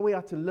We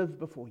are to live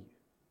before you.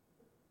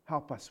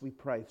 Help us, we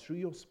pray, through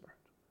your Spirit.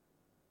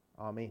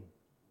 Amen.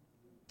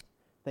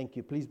 Thank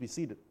you. Please be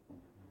seated.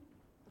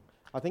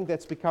 I think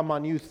that's become our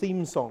new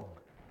theme song.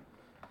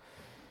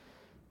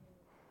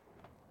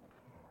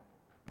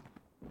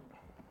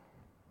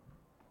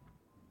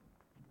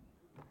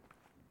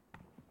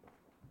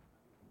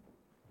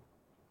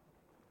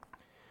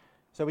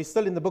 So we're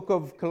still in the book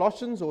of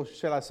Colossians, or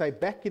shall I say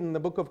back in the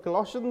book of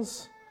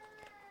Colossians.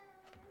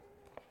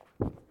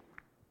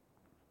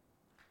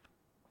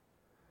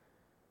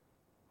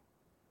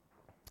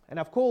 And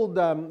I've called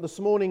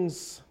this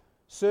morning's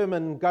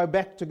sermon, Go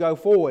Back to Go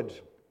Forward.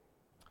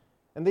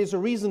 And there's a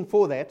reason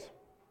for that.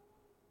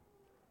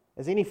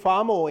 As any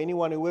farmer or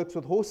anyone who works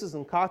with horses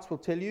and carts will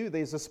tell you,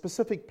 there's a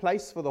specific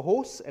place for the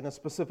horse and a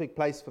specific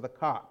place for the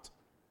cart.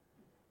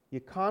 You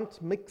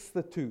can't mix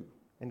the two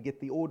and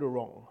get the order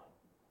wrong,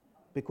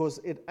 because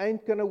it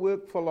ain't going to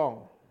work for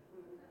long.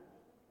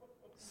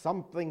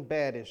 Something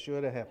bad is sure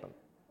to happen.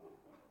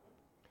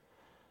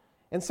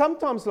 And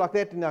sometimes like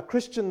that in our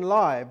Christian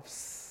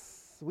lives,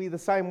 we're the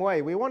same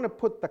way. We want to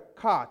put the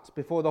cart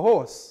before the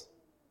horse.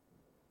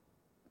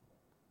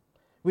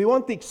 We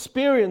want the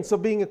experience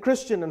of being a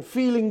Christian and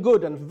feeling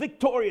good and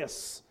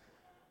victorious.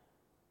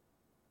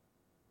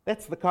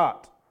 That's the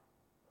cart.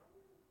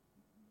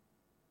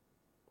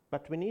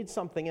 But we need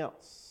something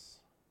else.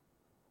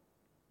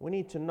 We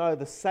need to know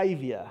the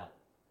Savior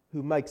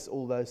who makes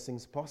all those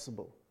things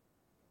possible.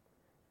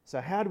 So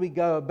how do we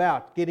go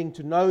about getting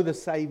to know the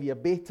Savior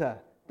better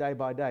day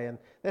by day? And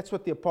that's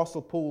what the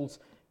Apostle Paul's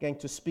going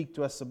to speak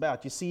to us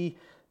about. You see,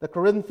 the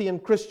Colossian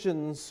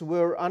Christians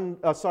were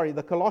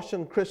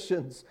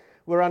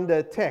under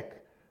attack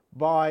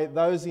by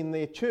those in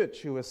their church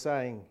who were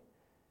saying,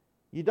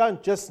 you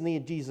don't just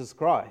need Jesus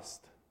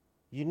Christ.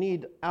 You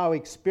need our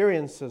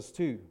experiences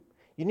too.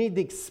 You need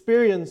the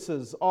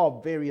experiences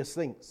of various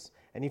things.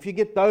 And if you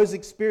get those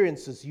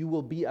experiences, you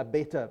will be a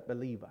better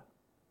believer.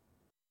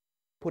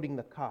 Putting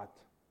the cart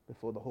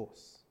before the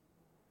horse.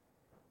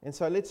 And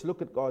so let's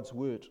look at God's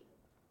Word.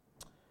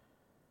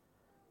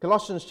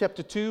 Colossians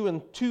chapter 2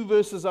 and 2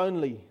 verses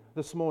only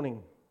this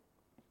morning.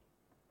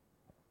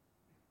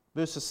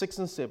 Verses 6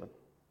 and 7.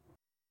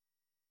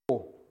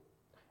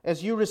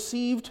 As you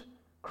received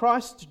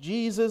Christ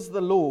Jesus the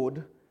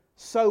Lord,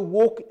 so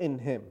walk in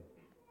Him,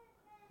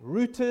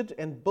 rooted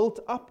and built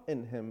up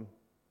in Him,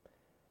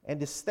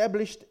 and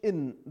established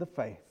in the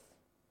faith,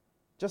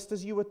 just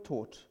as you were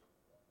taught,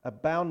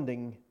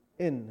 abounding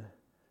in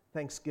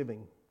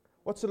thanksgiving.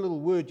 What's a little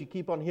word you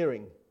keep on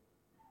hearing?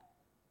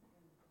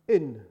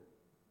 In.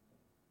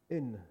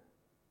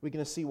 We're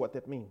going to see what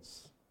that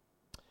means.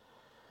 I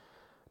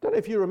don't know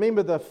if you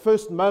remember the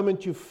first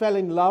moment you fell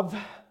in love.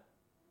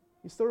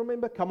 You still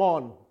remember? Come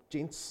on,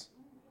 gents.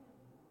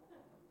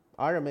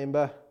 I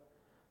remember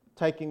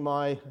taking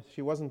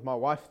she wasn't my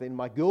wife then,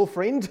 my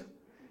girlfriend.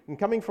 And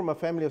coming from a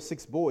family of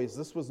 6 boys,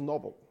 this was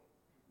novel.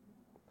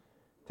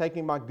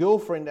 Taking my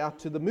girlfriend out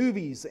to the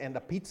movies and a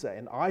pizza,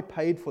 and I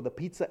paid for the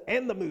pizza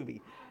and the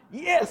movie.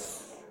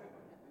 Yes!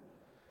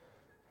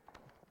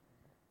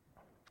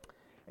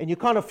 And you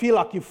kind of feel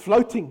like you're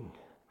floating.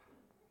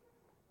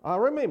 I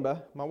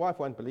remember, my wife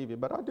won't believe you,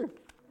 but I do.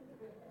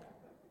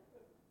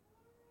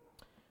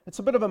 It's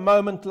a bit of a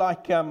moment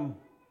like the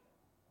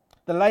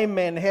lame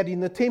man had in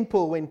the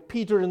temple when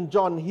Peter and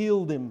John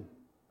healed him.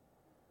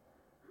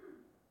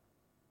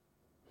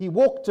 He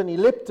walked and he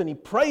leapt and he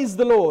praised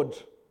the Lord.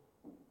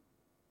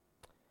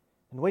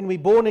 And when we're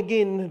born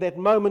again, that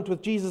moment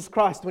with Jesus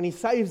Christ, when He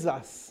saves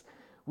us,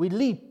 we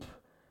leap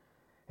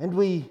and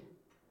we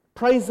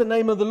praise the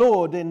name of the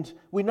Lord, and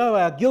we know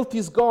our guilt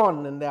is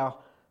gone and our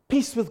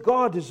peace with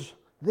God is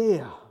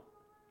there.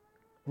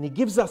 And He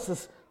gives us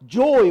this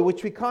joy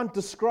which we can't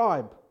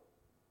describe,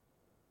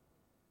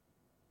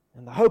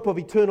 and the hope of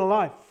eternal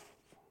life.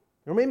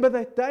 Remember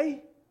that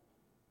day?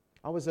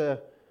 I was a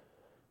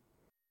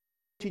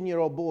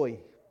 18-year-old boy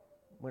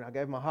when I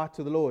gave my heart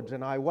to the Lord,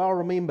 and I well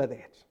remember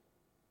that.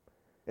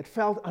 It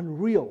felt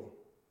unreal,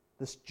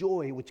 this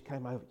joy which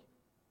came over you.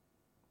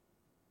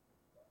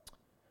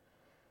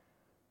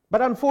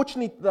 But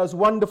unfortunately, those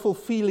wonderful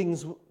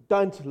feelings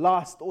don't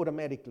last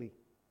automatically.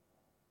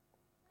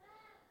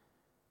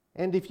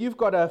 And if you've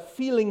got a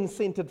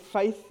feeling-centered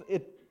faith,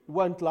 it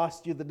won't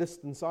last you the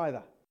distance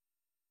either.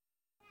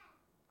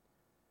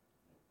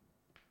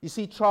 You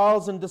see,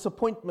 trials and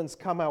disappointments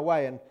come our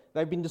way, and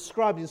they've been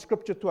described in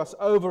Scripture to us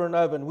over and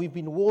over, and we've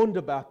been warned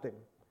about them.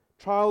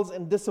 Trials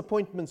and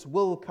disappointments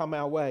will come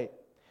our way.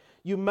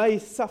 You may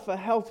suffer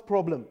health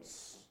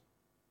problems.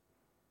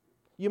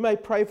 You may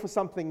pray for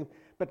something,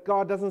 but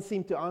God doesn't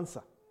seem to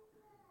answer.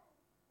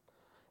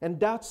 And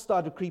doubts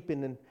start to creep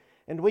in,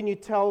 and when you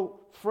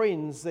tell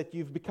friends that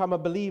you've become a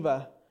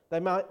believer, they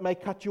may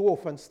cut you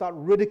off and start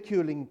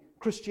ridiculing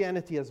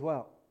Christianity as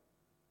well.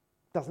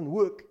 It doesn't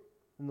work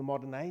in the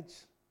modern age.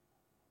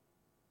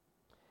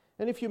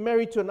 And if you're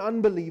married to an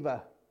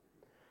unbeliever,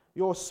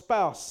 your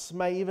spouse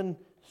may even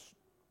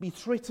be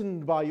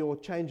threatened by your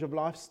change of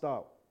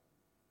lifestyle.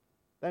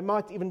 They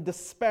might even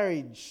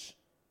disparage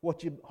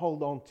what you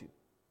hold on to.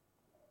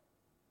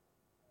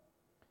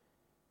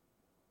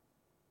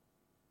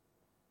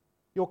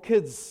 your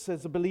kids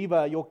as a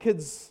believer, your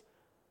kids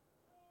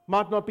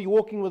might not be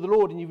walking with the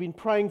Lord and you've been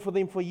praying for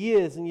them for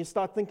years and you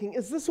start thinking,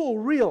 is this all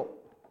real?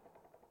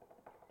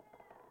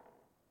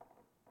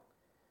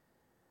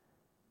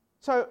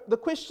 So the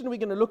question we're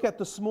going to look at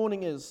this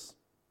morning is,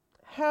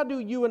 how do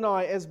you and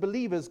I as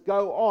believers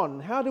go on?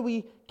 How do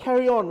we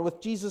carry on with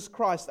Jesus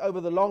Christ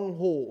over the long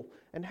haul?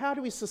 And how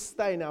do we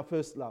sustain our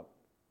first love?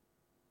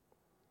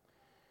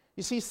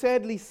 You see,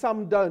 sadly,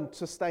 some don't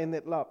sustain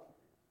that love.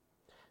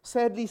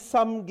 Sadly,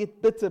 some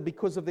get bitter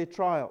because of their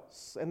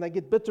trials, and they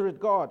get bitter at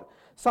God.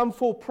 Some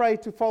fall prey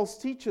to false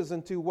teachers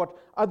and to what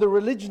other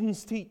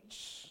religions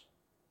teach.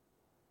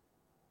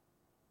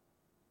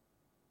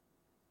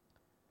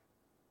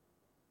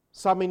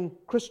 Some in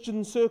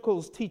Christian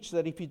circles teach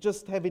that if you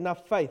just have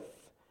enough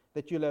faith,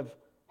 that you'll have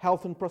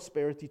health and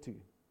prosperity too.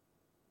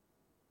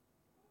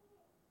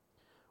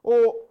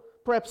 Or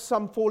perhaps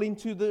some fall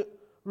into the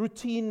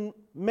routine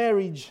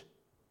marriage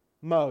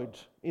mode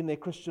in their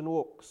Christian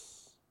walks,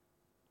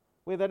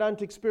 where they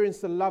don't experience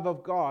the love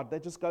of God, they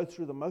just go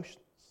through the motions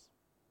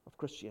of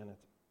Christianity.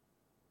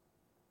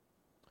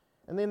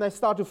 And then they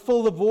start to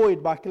fill the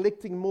void by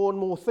collecting more and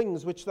more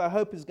things, which they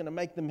hope is going to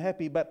make them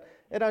happy, but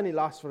it only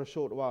lasts for a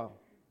short while.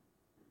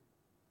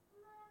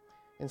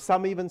 And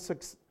some even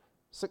succumb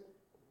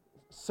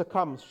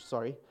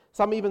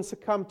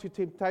to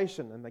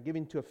temptation, and they give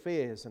in to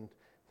affairs and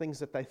things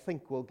that they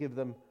think will give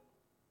them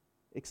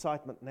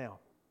excitement now.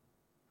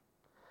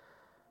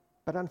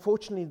 But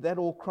unfortunately, that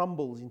all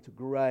crumbles into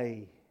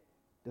grey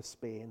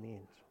despair in the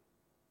end.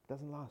 It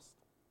doesn't last.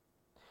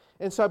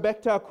 And so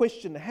back to our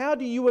question, how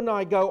do you and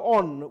I go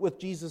on with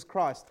Jesus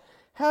Christ?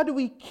 How do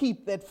we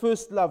keep that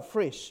first love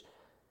fresh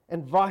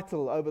and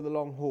vital over the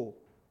long haul?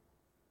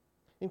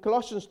 In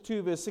Colossians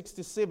 2, verse 6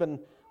 to 7,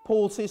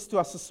 Paul says to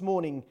us this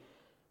morning,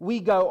 we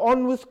go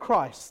on with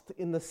Christ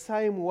in the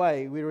same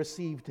way we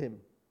received him.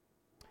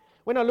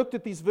 When I looked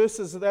at these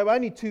verses, there were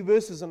only 2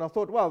 verses, and I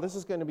thought, well, this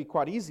is going to be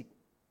quite easy.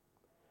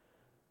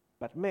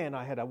 But man,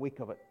 I had a week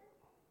of it.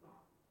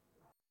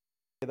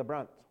 The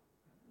brunt.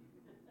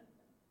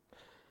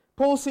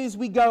 Paul says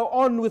we go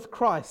on with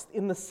Christ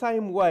in the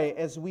same way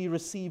as we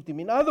received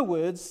him. In other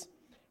words,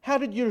 how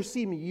did you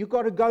receive me? You've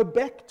got to go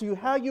back to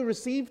how you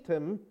received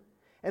him,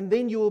 and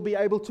then you will be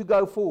able to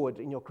go forward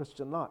in your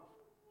Christian life.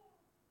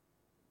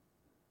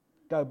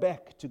 Go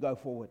back to go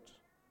forward.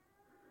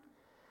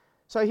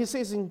 So he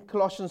says in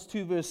Colossians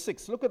 2 verse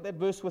 6, look at that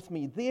verse with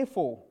me.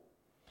 Therefore,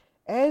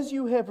 as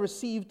you have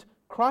received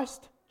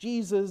Christ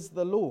Jesus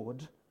the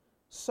Lord,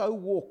 so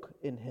walk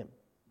in him.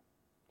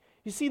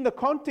 You see, in the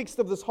context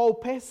of this whole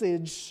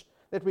passage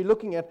that we're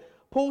looking at,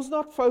 Paul's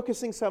not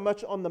focusing so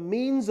much on the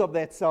means of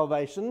that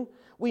salvation.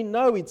 We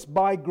know it's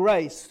by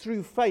grace,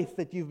 through faith,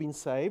 that you've been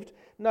saved.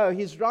 No,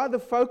 he's rather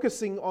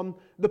focusing on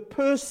the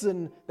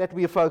person that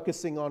we are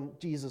focusing on,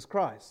 Jesus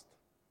Christ.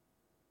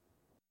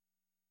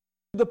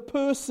 The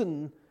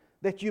person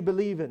that you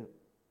believe in,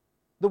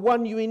 the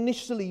one you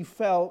initially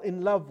fell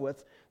in love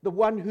with, the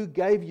one who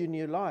gave you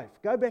new life.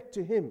 Go back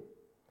to him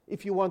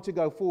if you want to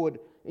go forward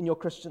in your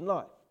Christian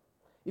life,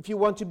 if you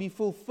want to be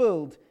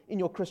fulfilled in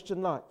your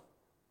Christian life.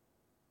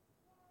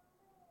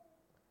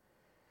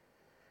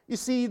 You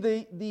see,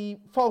 the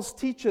false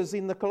teachers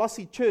in the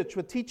Colossae church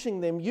were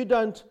teaching them, you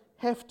don't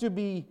have to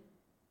be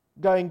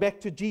going back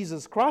to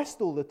Jesus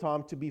Christ all the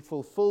time to be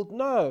fulfilled.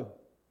 No.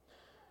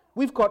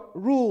 We've got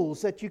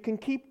rules that you can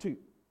keep to.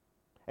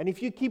 And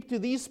if you keep to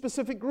these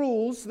specific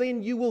rules,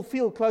 then you will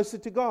feel closer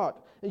to God.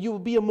 And you will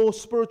be a more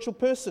spiritual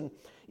person.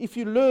 If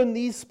you learn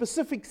these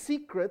specific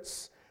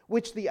secrets,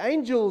 which the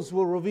angels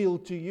will reveal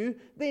to you,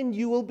 then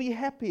you will be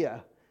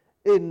happier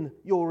in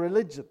your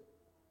religion.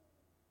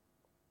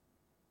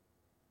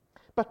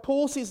 But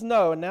Paul says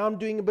no, and now I'm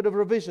doing a bit of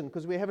revision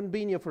because we haven't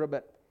been here for a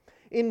bit.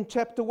 In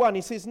chapter 1,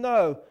 he says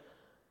no,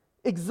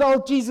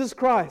 exalt Jesus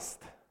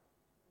Christ.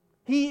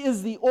 He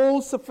is the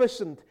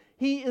all-sufficient.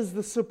 He is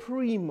the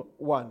supreme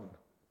one.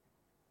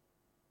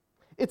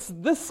 It's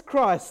this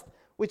Christ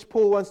which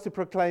Paul wants to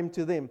proclaim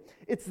to them.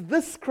 It's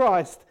this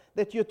Christ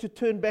that you're to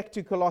turn back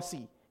to,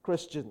 Colossae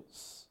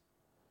Christians.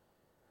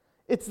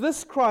 It's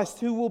this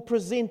Christ who will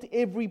present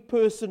every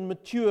person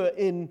mature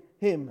in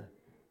him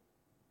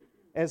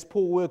as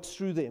Paul works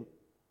through them.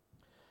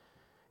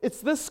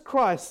 It's this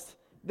Christ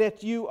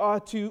that you are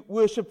to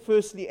worship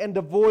firstly and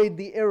avoid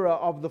the error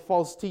of the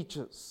false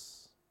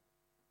teachers.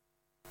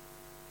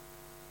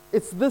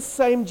 It's this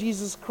same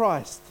Jesus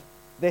Christ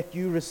that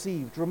you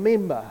received.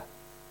 Remember,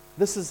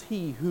 this is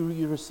he who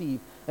you receive.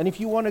 And if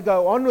you want to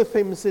go on with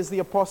him, says the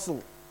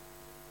apostle,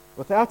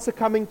 without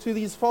succumbing to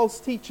these false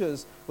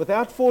teachers,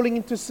 without falling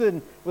into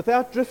sin,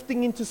 without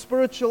drifting into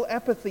spiritual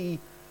apathy,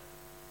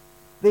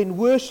 then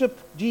worship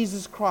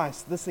Jesus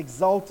Christ, this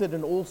exalted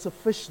and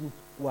all-sufficient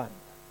one,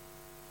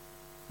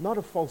 not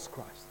a false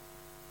Christ.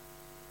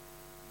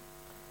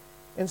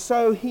 And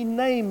so he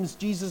names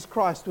Jesus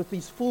Christ with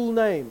these full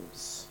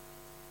names.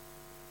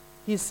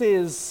 He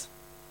says,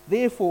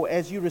 therefore,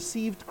 as you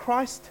received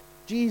Christ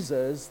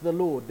Jesus the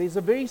Lord. There's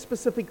a very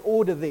specific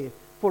order there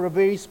for a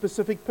very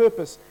specific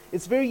purpose.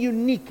 It's very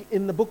unique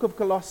in the book of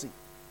Colossians.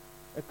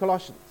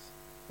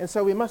 And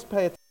so we must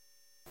pay attention.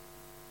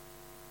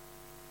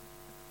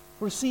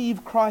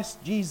 Receive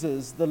Christ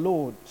Jesus the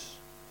Lord.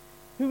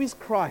 Who is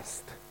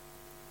Christ?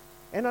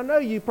 And I know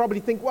you probably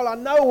think, well, I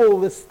know all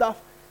this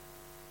stuff.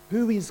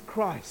 Who is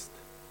Christ?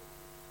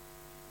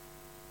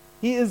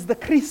 He is the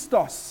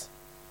Christos,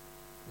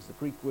 is the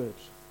Greek word.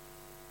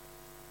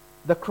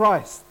 The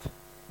Christ,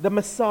 the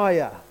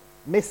Messiah,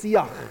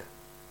 Messiah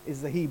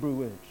is the Hebrew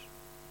word.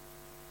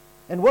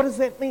 And what does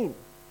that mean?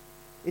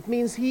 It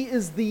means He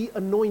is the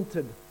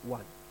anointed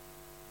one.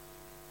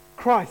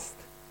 Christ,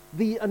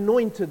 the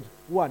anointed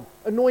one.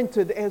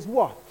 Anointed as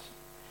what?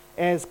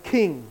 As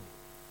king,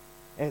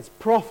 as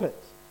prophet,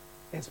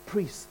 as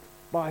priest.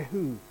 By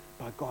who?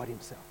 By God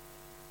Himself.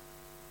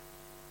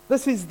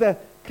 This is the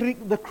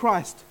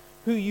Christ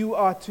who you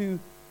are to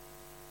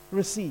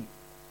receive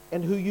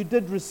and who you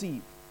did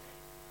receive.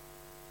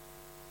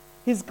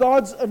 He's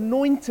God's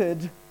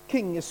anointed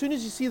king. As soon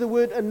as you see the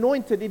word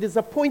anointed, it is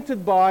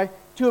appointed by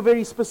to a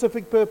very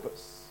specific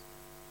purpose.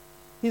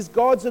 He's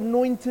God's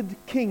anointed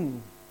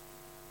king.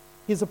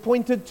 He's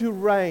appointed to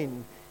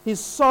reign. He's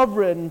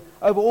sovereign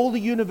over all the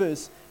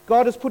universe.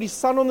 God has put His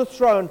Son on the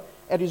throne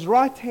at His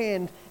right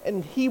hand,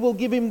 and He will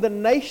give Him the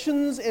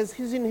nations as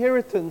His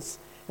inheritance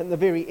and the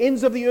very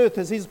ends of the earth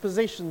as His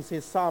possession,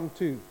 says Psalm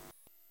 2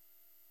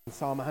 and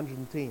Psalm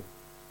 110.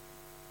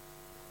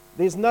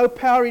 There's no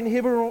power in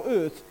heaven or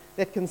earth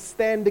that can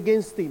stand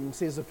against Him,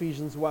 says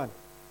Ephesians 1.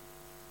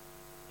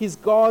 He's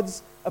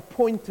God's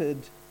appointed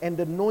and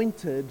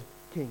anointed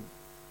king,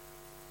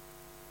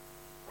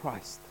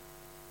 Christ.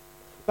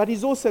 But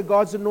He's also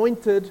God's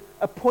anointed,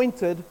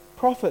 appointed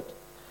prophet.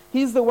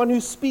 He's the one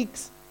who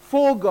speaks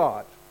for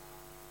God.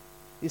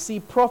 You see,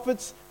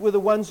 prophets were the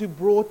ones who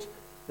brought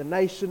the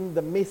nation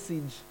the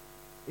message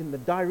in the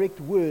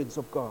direct words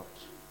of God.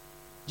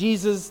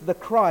 Jesus, the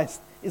Christ,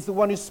 is the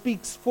one who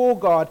speaks for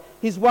God.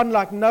 He's one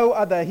like no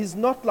other. He's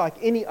not like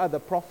any other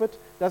prophet.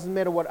 Doesn't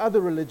matter what other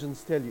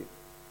religions tell you.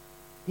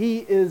 He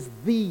is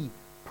the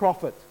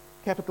prophet,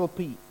 capital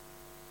P.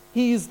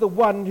 He is the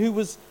one who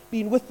was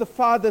been with the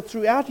Father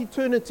throughout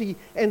eternity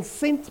and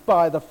sent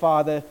by the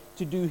Father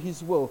to do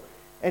His will.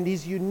 And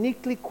He's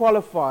uniquely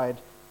qualified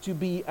to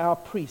be our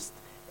priest,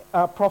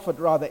 our prophet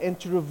rather, and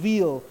to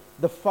reveal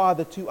the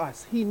Father to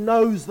us. He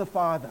knows the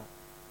Father.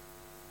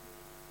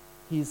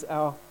 He's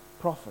our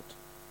prophet.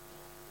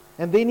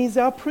 And then He's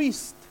our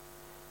priest.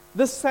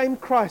 This same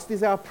Christ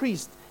is our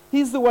priest.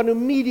 He's the one who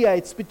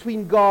mediates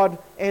between God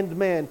and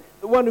man.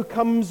 The one who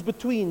comes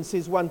between,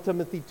 says 1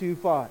 Timothy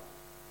 2:5.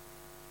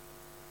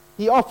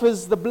 He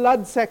offers the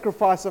blood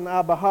sacrifice on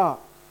our behalf,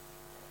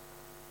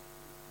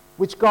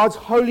 which God's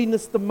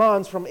holiness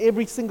demands from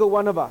every single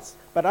one of us.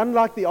 But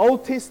unlike the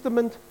Old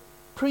Testament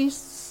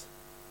priests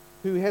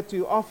who had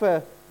to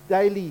offer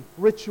daily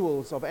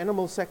rituals of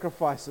animal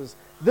sacrifices,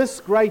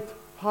 this great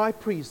high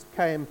priest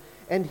came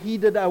and He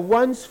did a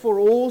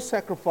once-for-all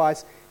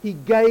sacrifice. He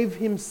gave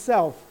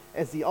Himself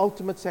as the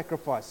ultimate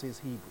sacrifice, says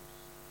Hebrews.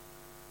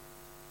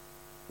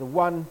 The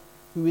one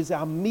who is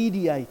our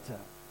mediator.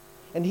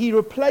 And He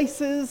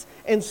replaces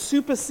and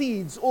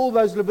supersedes all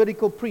those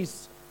Levitical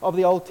priests of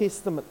the Old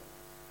Testament.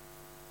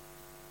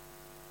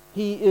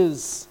 He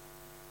is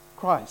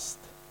Christ,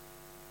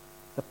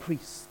 the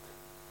priest.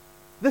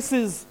 This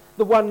is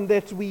the one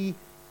that we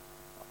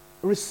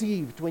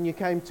received when you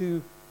came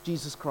to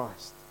Jesus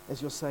Christ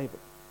as your Savior.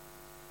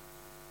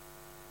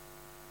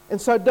 And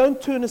so don't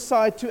turn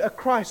aside to a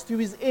Christ who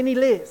is any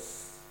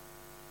less,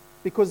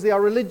 because there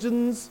are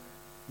religions,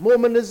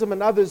 Mormonism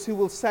and others, who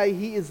will say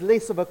He is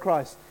less of a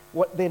Christ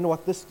than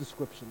what this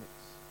description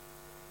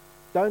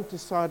is. Don't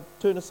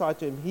turn aside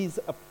to Him. He's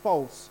a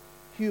false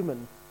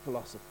human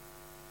philosophy.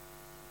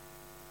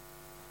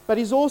 But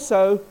He's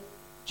also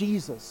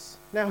Jesus.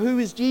 Now, who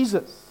is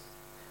Jesus?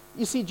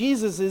 You see,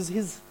 Jesus is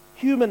His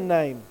human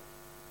name.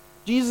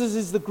 Jesus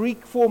is the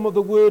Greek form of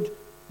the word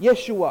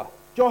Yeshua,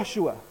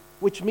 Joshua,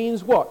 which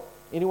means what?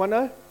 Anyone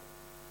know?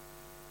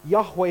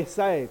 Yahweh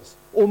saves.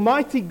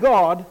 Almighty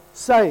God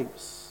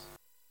saves.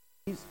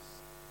 Jesus.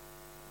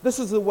 This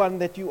is the one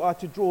that you are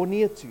to draw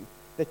near to,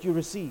 that you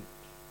received.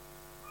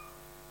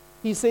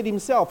 He said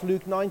Himself,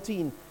 Luke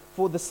 19,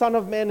 "For the Son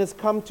of Man has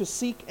come to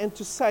seek and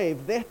to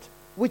save that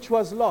which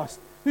was lost."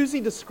 Who's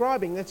He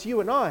describing? That's you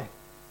and I.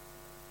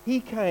 He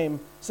came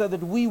so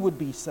that we would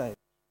be saved.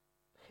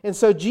 And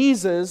so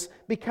Jesus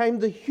became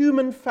the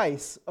human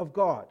face of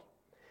God.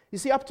 You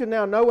see, up to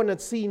now, no one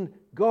had seen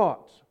God.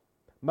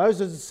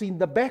 Moses had seen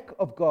the back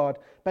of God,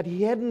 but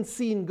he hadn't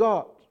seen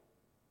God.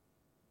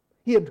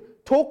 He had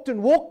talked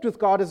and walked with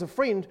God as a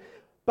friend,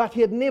 but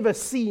he had never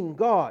seen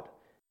God.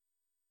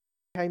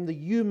 He became the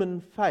human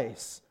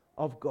face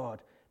of God.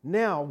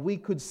 Now we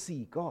could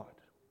see God.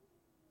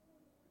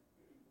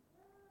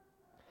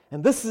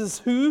 And this is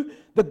who?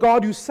 The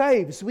God who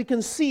saves. We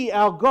can see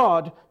our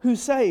God who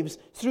saves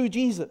through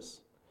Jesus.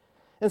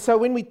 And so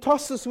when we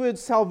toss this word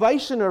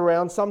salvation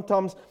around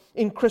sometimes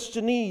in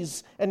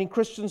Christianese and in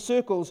Christian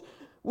circles,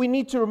 we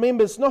need to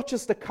remember it's not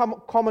just a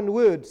common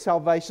word,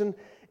 salvation.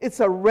 It's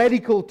a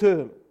radical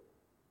term.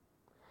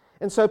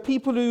 And so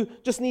people who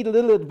just need a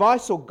little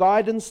advice or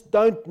guidance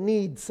don't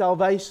need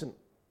salvation.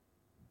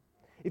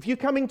 If you're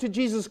coming to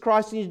Jesus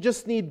Christ and you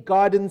just need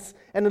guidance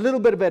and a little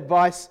bit of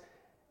advice,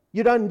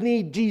 you don't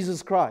need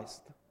Jesus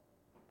Christ.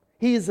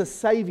 He is a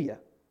Savior.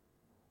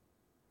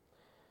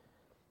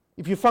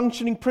 If you're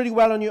functioning pretty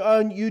well on your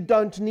own, you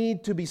don't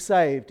need to be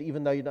saved,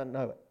 even though you don't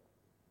know it.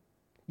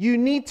 You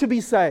need to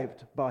be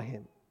saved by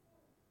Him,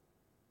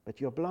 but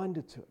you're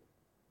blinded to it.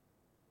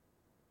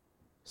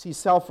 See,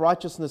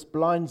 self-righteousness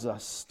blinds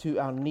us to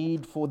our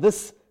need for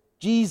this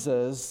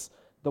Jesus,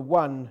 the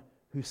one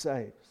who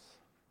saves.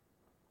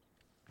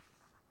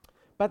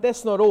 But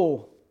that's not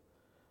all.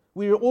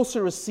 We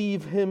also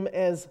receive Him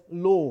as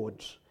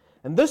Lord.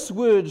 And this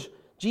word,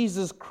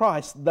 Jesus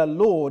Christ, the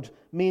Lord,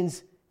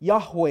 means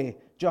Yahweh,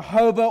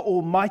 Jehovah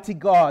Almighty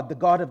God, the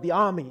God of the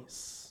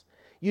armies.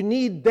 You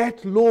need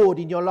that Lord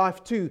in your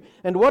life too.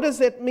 And what does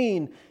that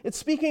mean? It's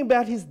speaking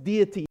about His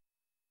deity,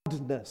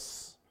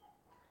 Godness.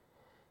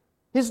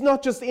 He's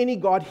not just any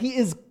God, He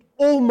is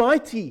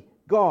Almighty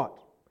God,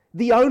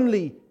 the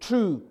only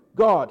true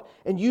God.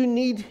 And you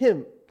need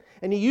Him.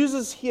 And He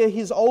uses here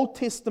His Old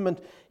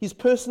Testament, His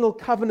personal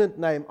covenant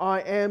name,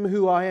 I am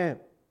who I am.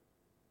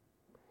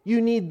 You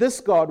need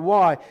this God.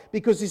 Why?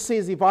 Because He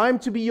says, if I am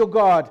to be your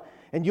God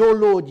and your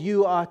Lord,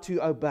 you are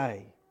to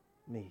obey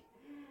me.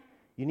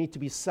 You need to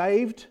be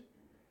saved,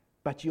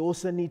 but you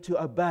also need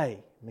to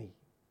obey me.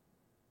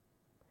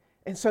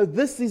 And so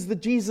this is the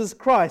Jesus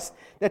Christ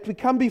that we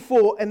come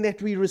before and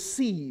that we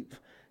receive.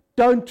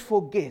 Don't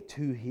forget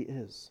who He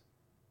is.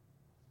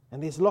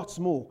 And there's lots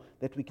more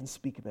that we can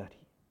speak about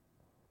here.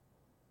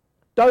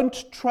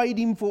 Don't trade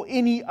Him for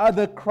any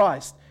other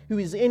Christ who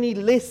is any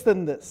less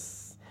than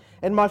this.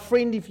 And my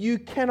friend, if you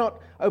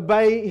cannot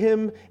obey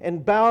Him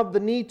and bow the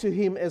knee to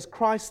Him as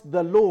Christ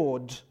the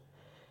Lord,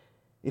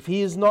 if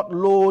He is not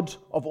Lord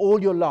of all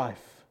your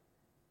life,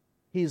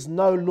 He is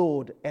no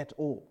Lord at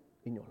all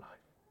in your life.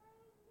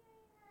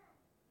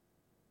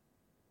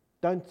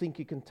 Don't think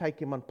you can take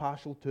Him on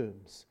partial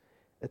terms.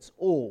 It's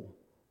all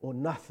or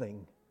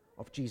nothing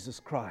of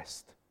Jesus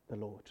Christ the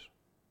Lord.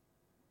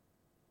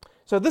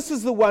 So this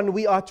is the one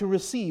we are to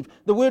receive.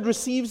 The word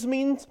receives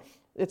means,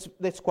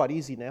 that's quite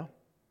easy now.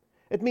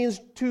 It means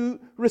to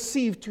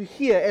receive, to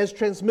hear as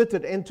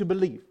transmitted, and to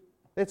believe.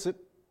 That's it.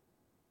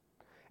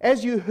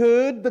 As you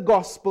heard the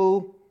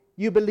gospel,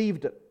 you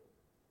believed it.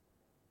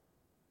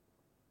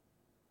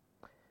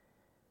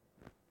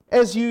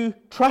 As you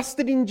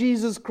trusted in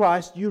Jesus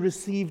Christ, you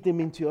received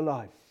Him into your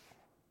life.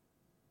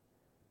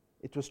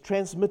 It was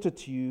transmitted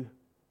to you,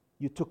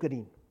 you took it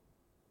in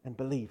and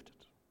believed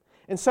it.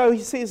 And so he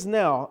says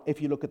now,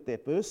 if you look at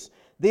that verse,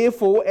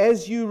 therefore,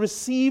 as you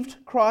received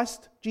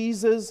Christ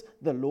Jesus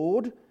the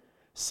Lord,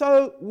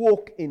 so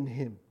walk in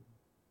Him.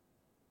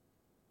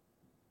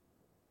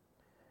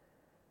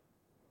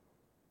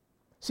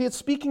 See, it's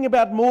speaking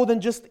about more than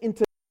just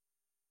intellect.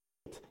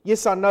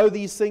 Yes, I know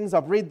these things.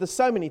 I've read this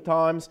so many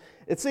times.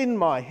 It's in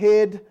my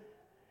head.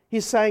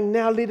 He's saying,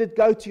 now let it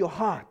go to your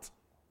heart.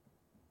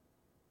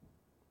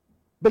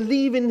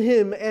 Believe in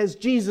Him as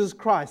Jesus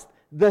Christ,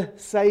 the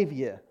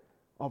Savior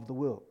of the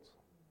world.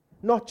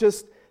 Not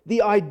just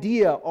the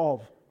idea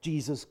of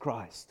Jesus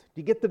Christ.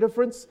 Do you get the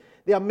difference?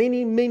 There are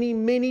many, many,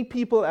 many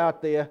people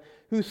out there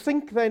who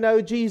think they know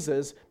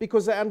Jesus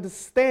because they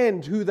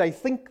understand who they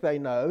think they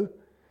know,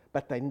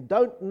 but they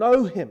don't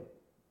know Him.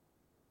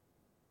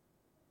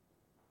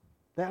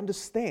 They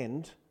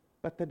understand,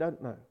 but they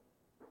don't know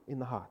in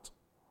the heart.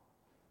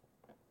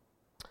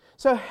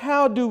 So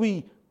how do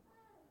we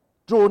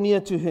draw near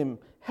to Him?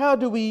 How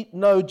do we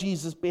know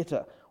Jesus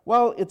better?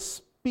 Well, it's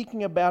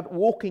speaking about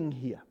walking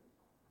here.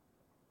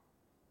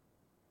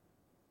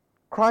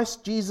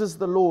 Christ Jesus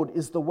the Lord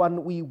is the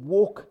one we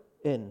walk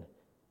in.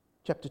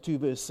 Chapter 2,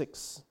 verse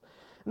 6.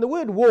 And the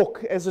word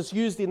walk, as it's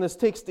used in this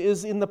text,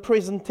 is in the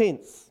present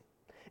tense.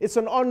 It's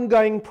an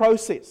ongoing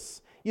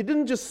process. You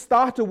didn't just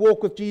start a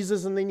walk with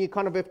Jesus and then you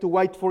kind of have to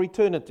wait for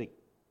eternity.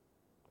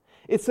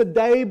 It's a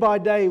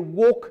day-by-day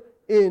walk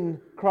in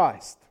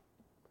Christ.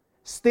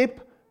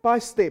 Step by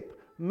step,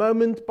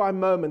 moment by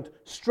moment,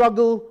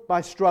 struggle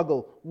by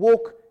struggle,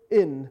 walk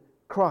in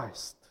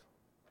Christ.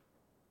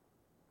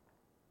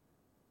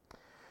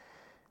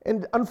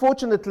 And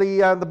unfortunately,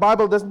 the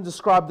Bible doesn't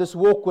describe this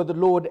walk with the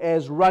Lord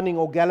as running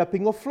or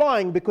galloping or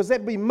flying, because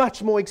that'd be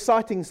much more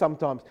exciting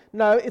sometimes.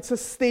 No, it's a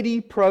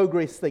steady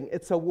progress thing.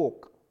 It's a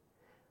walk.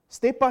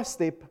 Step by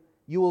step,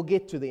 you will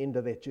get to the end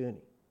of that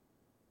journey.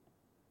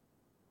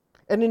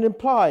 And it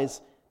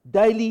implies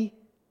daily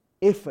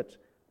effort,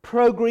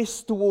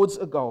 progress towards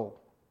a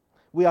goal.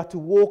 We are to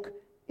walk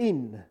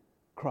in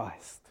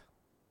Christ.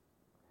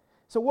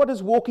 So what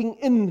does walking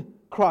in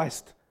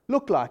Christ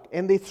look like?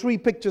 And there are three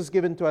pictures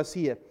given to us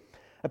here.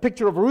 A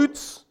picture of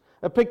roots,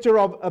 a picture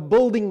of a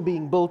building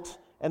being built,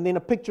 and then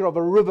a picture of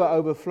a river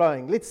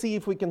overflowing. Let's see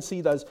if we can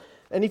see those.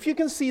 And if you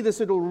can see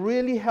this, it'll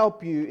really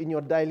help you in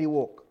your daily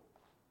walk.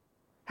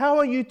 How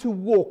are you to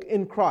walk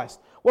in Christ?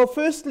 Well,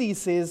 firstly, he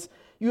says,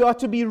 you are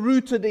to be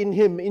rooted in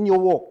Him in your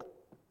walk.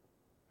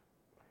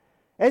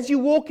 As you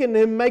walk in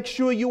Him, make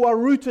sure you are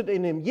rooted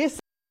in Him. Yes,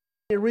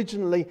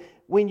 Originally,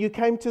 when you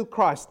came to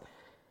Christ,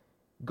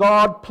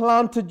 God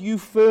planted you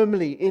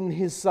firmly in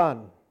His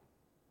Son.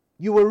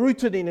 You were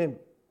rooted in Him.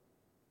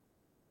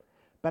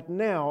 But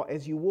now,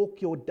 as you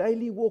walk your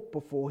daily walk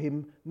before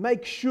Him,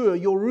 make sure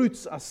your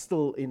roots are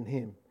still in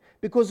Him.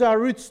 Because our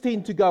roots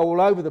tend to go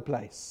all over the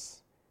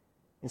place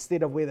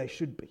instead of where they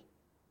should be.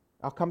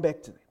 I'll come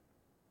back to that.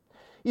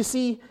 You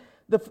see,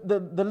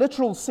 the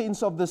literal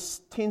sense of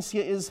this tense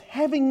here is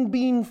having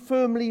been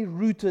firmly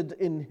rooted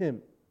in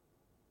Him.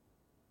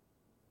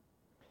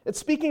 It's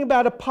speaking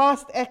about a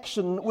past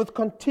action with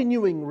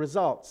continuing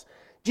results.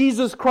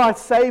 Jesus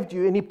Christ saved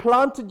you and He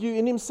planted you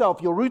in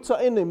Himself. Your roots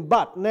are in Him,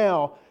 but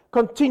now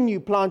continue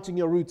planting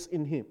your roots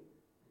in Him.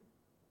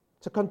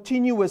 It's a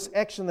continuous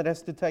action that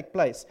has to take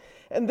place.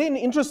 And then,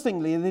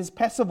 interestingly, there's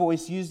passive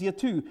voice used here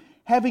too.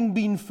 Having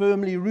been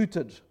firmly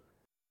rooted.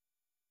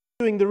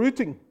 Doing the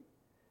rooting.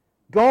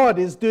 God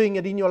is doing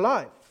it in your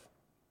life.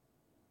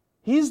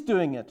 He's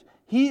doing it.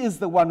 He is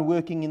the one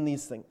working in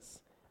these things.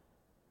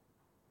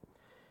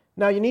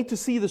 Now, you need to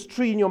see this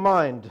tree in your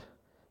mind.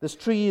 This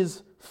tree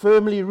is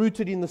firmly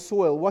rooted in the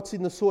soil. What's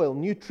in the soil?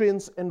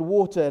 Nutrients and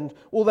water and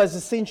all those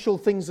essential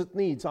things it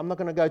needs. I'm not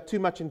going to go too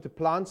much into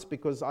plants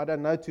because I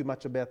don't know too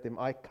much about them.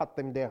 I cut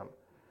them down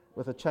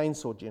with a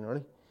chainsaw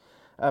generally.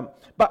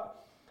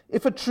 But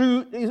if a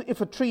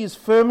tree is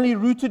firmly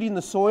rooted in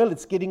the soil,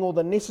 it's getting all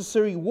the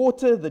necessary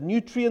water, the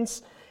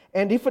nutrients,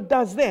 and if it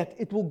does that,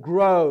 it will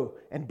grow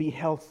and be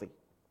healthy.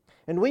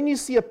 And when you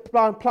see a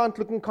plant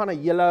looking kind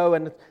of yellow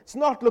and it's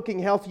not looking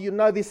healthy, you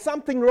know there's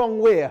something wrong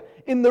where?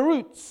 In the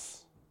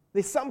roots.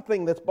 There's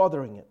something that's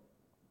bothering it.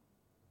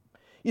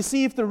 You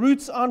see, if the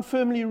roots aren't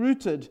firmly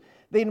rooted,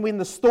 then when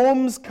the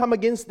storms come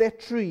against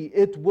that tree,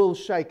 it will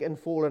shake and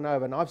fall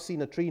over. And I've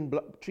seen a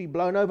tree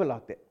blown over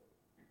like that.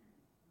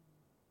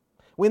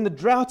 When the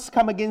droughts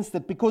come against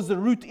it, because the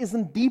root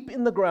isn't deep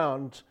in the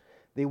ground,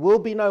 there will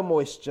be no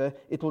moisture.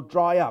 It will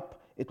dry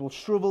up. It will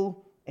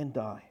shrivel and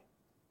die.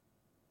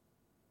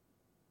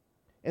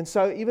 And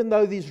so even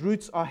though these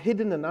roots are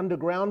hidden and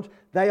underground,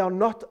 they are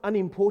not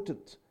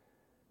unimportant.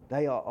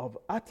 They are of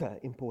utter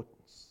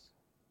importance.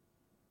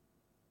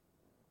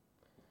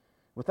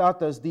 Without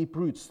those deep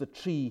roots, the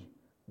tree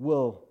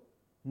will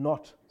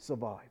not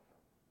survive.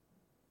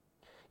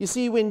 You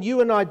see, when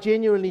you and I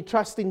genuinely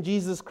trust in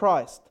Jesus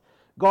Christ,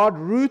 God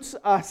roots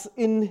us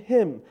in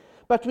Him.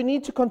 But we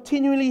need to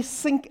continually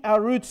sink our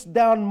roots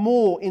down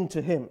more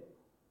into Him.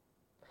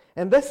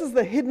 And this is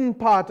the hidden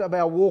part of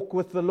our walk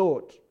with the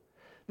Lord.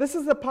 This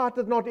is the part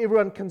that not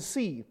everyone can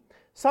see.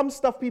 Some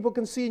stuff people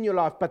can see in your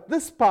life, but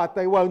this part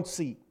they won't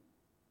see.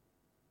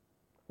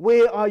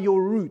 Where are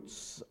your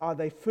roots? Are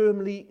they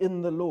firmly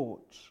in the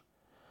Lord?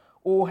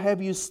 Or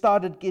have you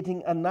started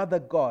getting another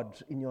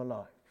God in your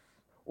life?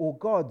 Or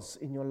gods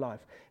in your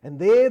life? And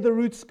there the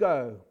roots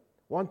go,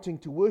 wanting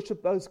to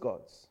worship those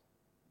gods.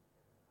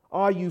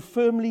 Are you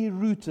firmly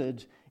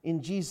rooted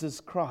in Jesus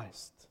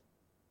Christ?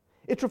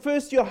 It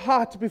refers to your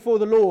heart before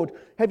the Lord.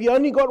 Have you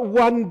only got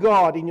one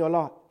God in your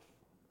life?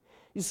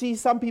 You see,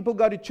 some people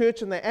go to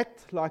church and they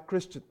act like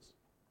Christians.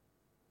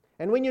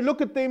 And when you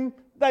look at them,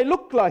 they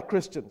look like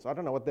Christians. I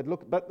don't know what they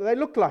look, but they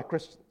look like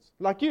Christians,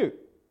 like you.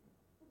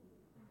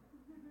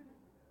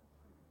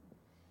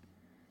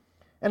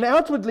 And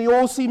outwardly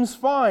all seems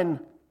fine.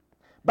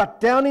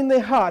 But down in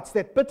their hearts,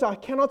 that bit I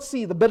cannot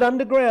see, the bit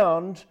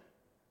underground,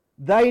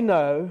 they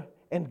know,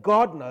 and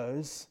God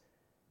knows,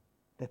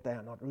 that they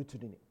are not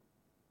rooted in Him.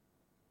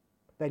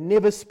 They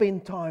never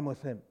spend time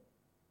with Him.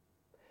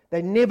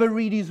 They never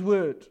read His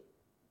Word.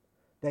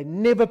 They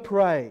never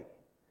pray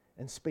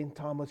and spend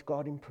time with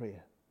God in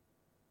prayer.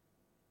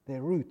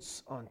 Their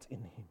roots aren't in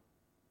Him.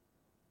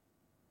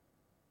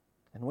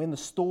 And when the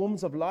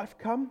storms of life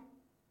come,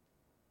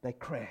 they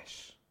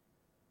crash.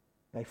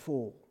 They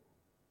fall.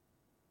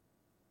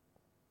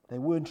 They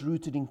weren't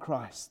rooted in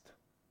Christ.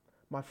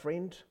 My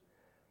friend,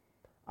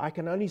 I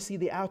can only see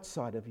the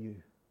outside of you.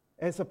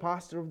 As a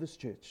pastor of this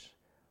church,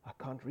 I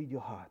can't read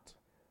your heart.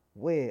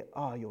 Where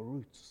are your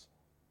roots?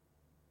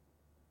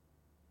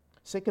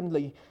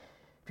 Secondly,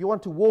 if you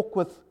want to walk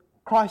with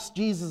Christ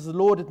Jesus the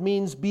Lord, it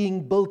means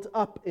being built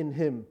up in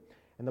Him.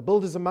 And the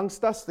builders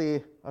amongst us,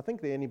 I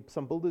think there are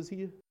some builders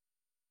here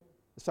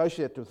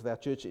associated with our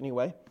church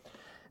anyway.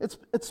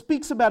 It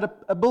speaks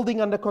about a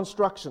building under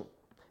construction.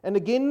 And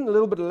again, a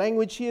little bit of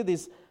language here.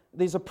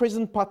 There's a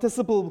present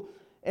participle,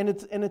 and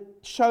it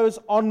shows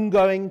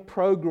ongoing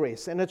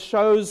progress, and it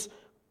shows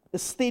a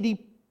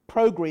steady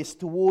progress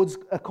towards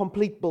a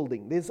complete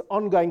building. There's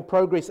ongoing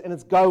progress, and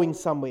it's going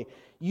somewhere.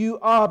 You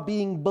are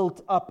being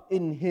built up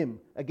in Him.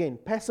 Again,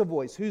 passive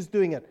voice. Who's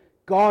doing it?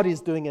 God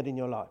is doing it in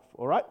your life.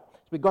 All right?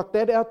 So we got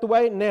that out the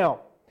way.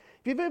 Now,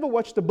 if you've ever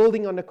watched a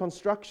building under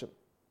construction,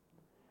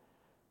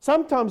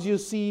 sometimes you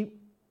see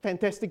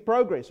fantastic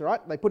progress,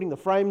 right? They're putting the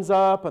frames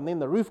up, and then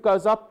the roof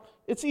goes up.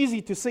 It's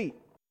easy to see.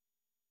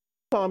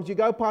 Sometimes you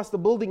go past the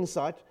building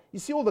site, you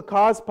see all the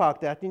cars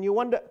parked out, and you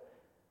wonder,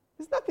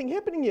 there's nothing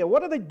happening here.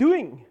 What are they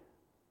doing?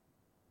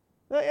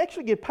 They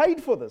actually get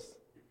paid for this.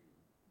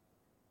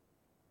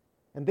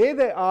 And there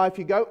they are. If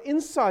you go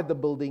inside the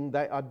building,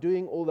 they are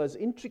doing all those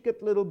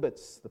intricate little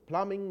bits, the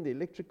plumbing, the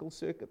electrical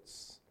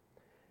circuits,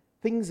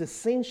 things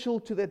essential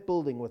to that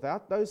building.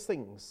 Without those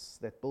things,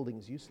 that building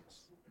is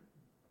useless.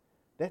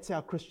 That's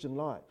our Christian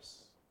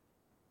lives.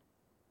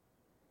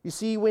 You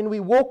see, when we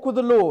walk with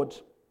the Lord,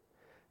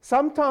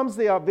 sometimes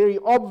there are very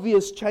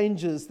obvious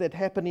changes that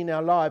happen in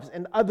our lives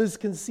and others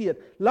can see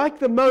it. Like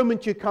the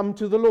moment you come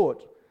to the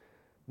Lord.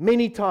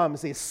 Many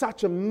times there's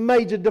such a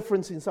major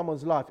difference in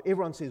someone's life.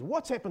 Everyone says,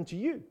 "What's happened to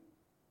you?"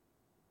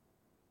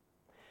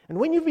 And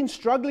when you've been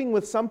struggling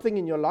with something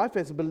in your life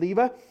as a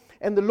believer,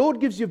 and the Lord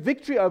gives you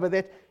victory over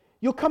that,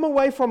 you'll come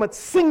away from it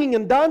singing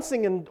and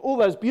dancing and all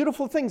those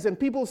beautiful things, and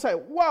people say,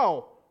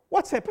 "Wow,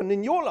 what's happened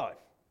in your life?"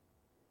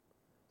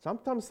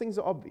 Sometimes things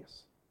are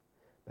obvious,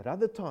 but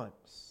other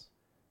times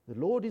the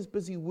Lord is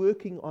busy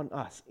working on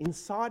us,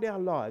 inside our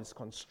lives,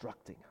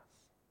 constructing us.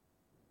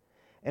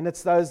 And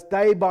it's those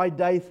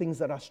day-by-day things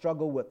that I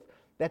struggle with,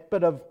 that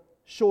bit of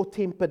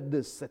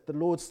short-temperedness that the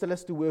Lord still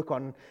has to work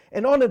on.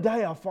 And on a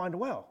day I find,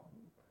 well,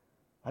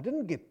 I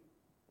didn't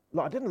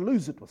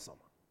lose it with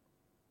someone.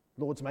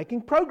 The Lord's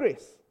making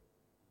progress.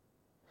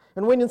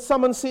 And when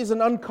someone says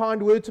an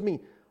unkind word to me,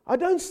 I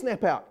don't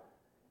snap out.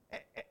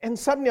 And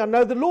suddenly I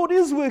know the Lord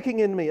is working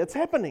in me. It's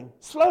happening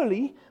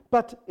slowly,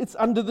 but it's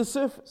under the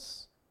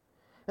surface.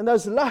 And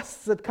those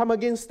lusts that come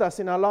against us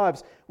in our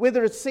lives,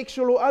 whether it's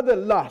sexual or other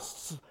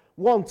lusts,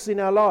 wants in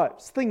our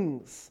lives,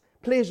 things,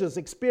 pleasures,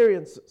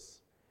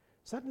 experiences,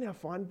 suddenly I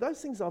find those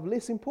things are of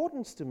less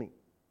importance to me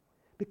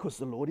because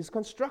the Lord is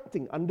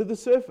constructing under the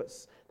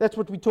surface. That's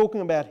what we're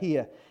talking about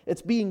here.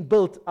 It's being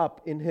built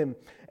up in Him.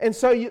 And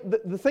so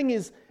the thing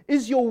is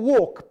your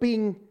walk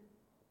being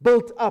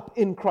built up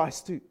in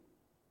Christ too?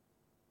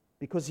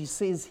 Because He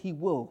says He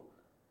will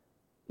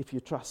if you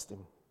trust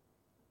Him.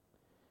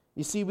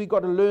 You see, we've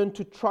got to learn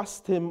to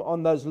trust Him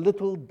on those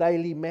little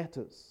daily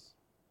matters.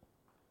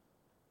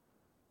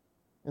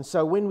 And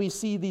so when we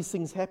see these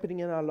things happening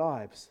in our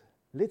lives,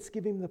 let's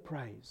give Him the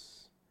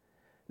praise.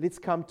 Let's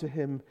come to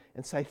Him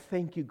and say,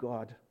 "Thank you,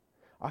 God.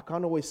 I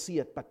can't always see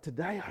it, but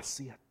today I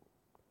see it.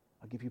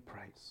 I give you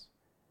praise.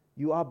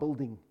 You are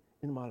building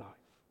in my life."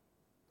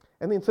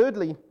 And then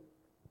thirdly,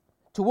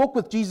 to walk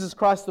with Jesus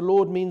Christ the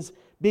Lord means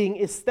being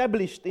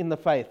established in the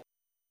faith.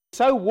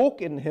 So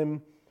walk in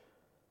Him,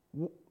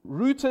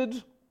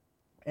 rooted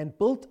and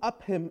built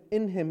up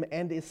in Him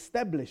and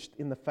established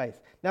in the faith.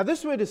 Now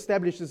this word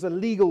established is a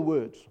legal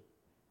word.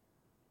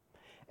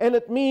 And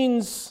it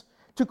means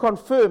to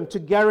confirm, to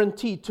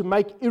guarantee, to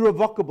make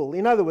irrevocable.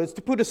 In other words,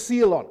 to put a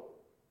seal on.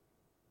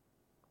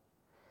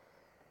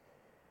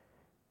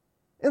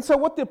 And so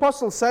what the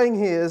apostle's saying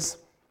here is,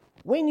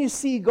 when you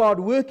see God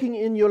working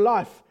in your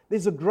life,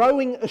 there's a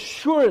growing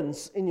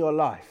assurance in your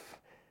life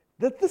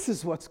that this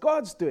is what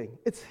God's doing.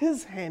 It's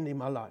His hand in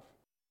my life.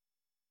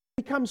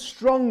 Become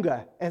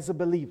stronger as a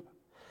believer.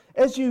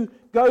 As you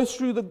go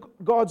through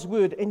God's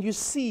Word and you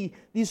see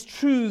these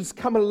truths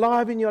come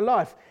alive in your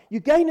life, you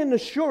gain an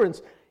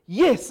assurance.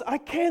 Yes, I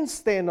can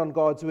stand on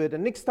God's Word,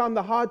 and next time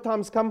the hard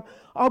times come,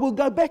 I will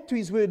go back to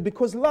His Word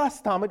because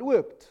last time it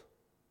worked.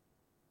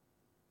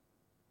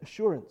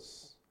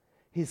 Assurance,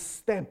 His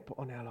stamp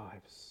on our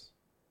lives.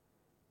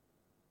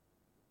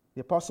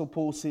 The Apostle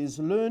Paul says,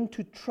 learn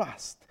to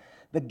trust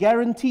the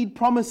guaranteed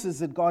promises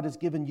that God has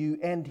given you,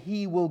 and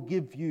He will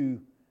give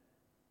you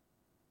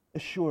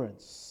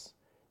assurance.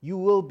 You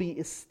will be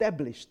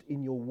established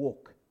in your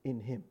walk in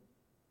Him.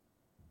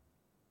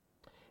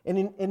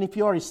 And if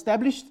you are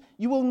established,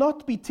 you will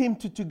not be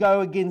tempted to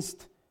go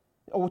against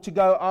or to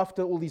go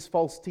after all these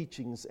false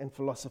teachings and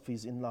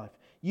philosophies in life.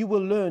 You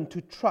will learn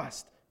to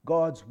trust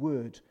God's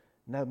Word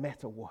no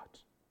matter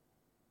what.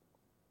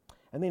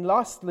 And then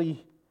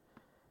lastly,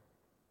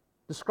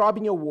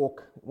 describing your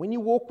walk. When you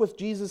walk with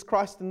Jesus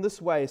Christ in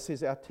this way,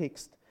 says our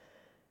text,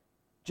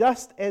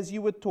 just as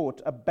you were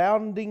taught,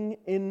 abounding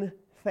in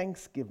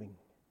thanksgiving.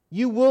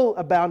 You will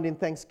abound in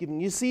thanksgiving.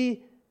 You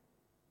see,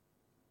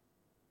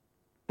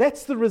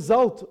 that's the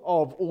result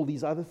of all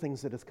these other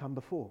things that has come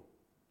before.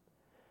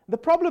 The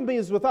problem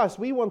is with us,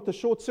 we want the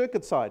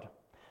shortcut side.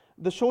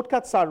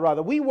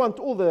 We want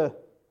all the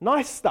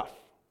nice stuff.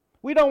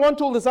 We don't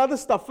want all this other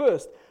stuff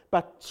first.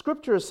 But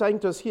Scripture is saying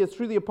to us here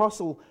through the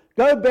apostle,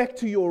 go back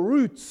to your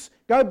roots.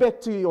 Go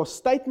back to your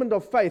statement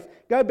of faith.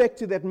 Go back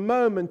to that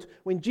moment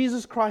when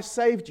Jesus Christ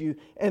saved you,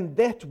 and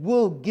that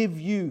will give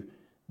you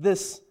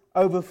this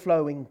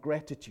overflowing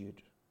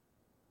gratitude.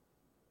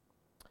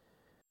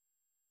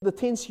 The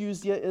tense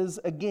used here is,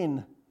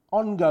 again,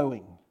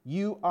 ongoing.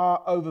 You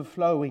are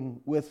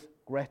overflowing with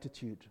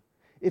gratitude.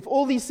 If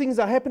all these things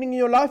are happening in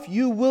your life,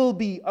 you will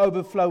be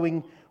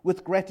overflowing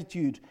with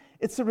gratitude.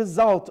 It's a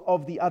result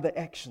of the other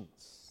actions.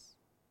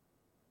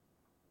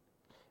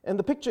 And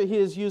the picture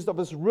here is used of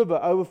this river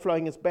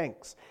overflowing its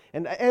banks.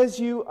 And as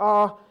you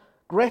are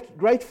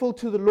grateful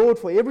to the Lord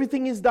for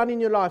everything He's done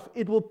in your life,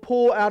 it will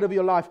pour out of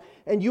your life.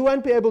 And you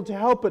won't be able to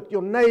help it.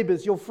 Your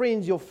neighbors, your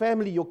friends, your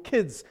family, your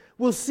kids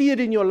will see it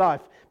in your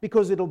life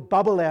because it'll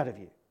bubble out of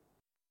you.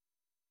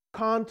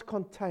 Can't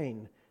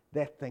contain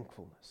that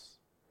thankfulness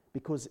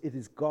because it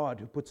is God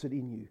who puts it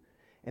in you.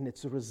 and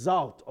it's a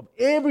result of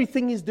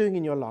everything He's doing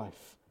in your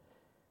life,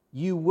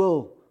 you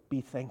will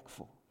be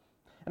thankful.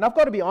 And I've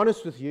got to be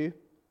honest with you,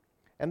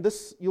 and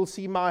this, you'll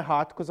see my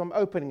heart because I'm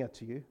opening it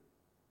to you.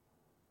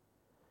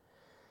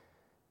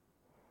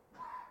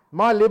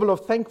 My level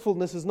of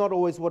thankfulness is not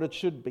always what it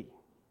should be.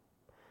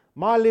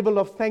 My level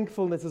of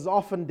thankfulness is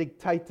often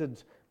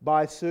dictated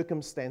by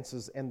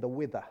circumstances and the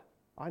weather.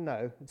 I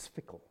know, it's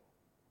fickle.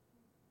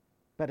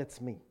 But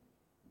it's me.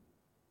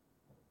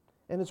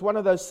 And it's one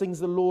of those things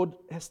the Lord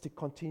has to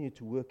continue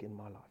to work in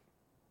my life.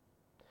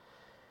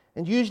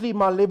 And usually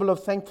my level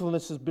of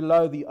thankfulness is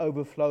below the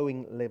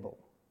overflowing level.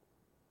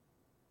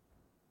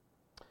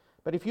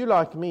 But if you're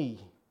like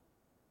me,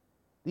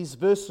 these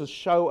verses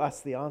show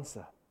us the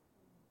answer.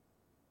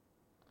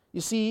 You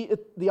see,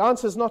 the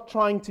answer is not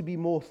trying to be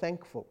more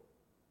thankful.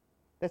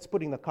 That's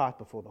putting the cart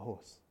before the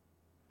horse.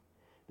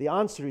 The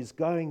answer is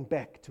going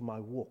back to my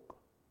walk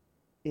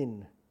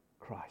in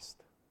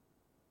Christ.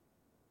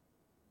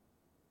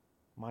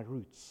 My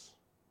roots.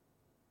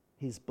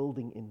 He's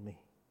building in me.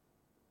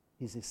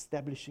 He's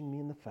establishing me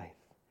in the faith.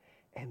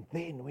 And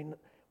then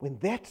when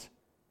that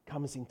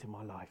comes into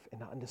my life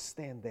and I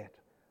understand that,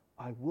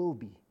 I will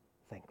be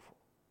thankful.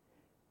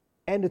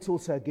 And it's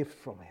also a gift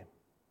from Him.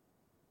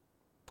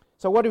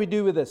 So what do we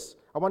do with this?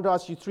 I want to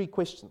ask you 3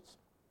 questions.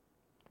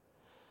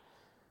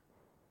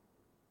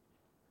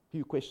 A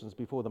few questions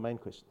before the main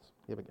questions.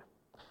 Here we go.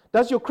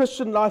 Does your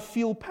Christian life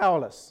feel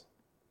powerless?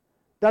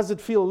 Does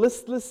it feel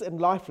listless and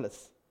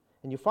lifeless?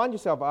 And you find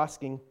yourself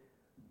asking,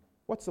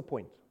 what's the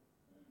point?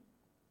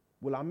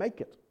 Will I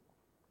make it?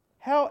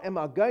 How am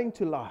I going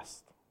to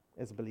last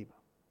as a believer?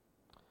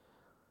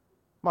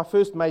 My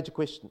first major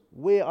question,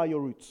 where are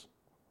your roots?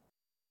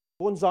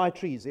 Bonsai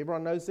trees,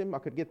 everyone knows them. I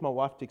could get my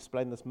wife to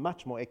explain this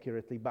much more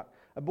accurately, but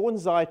a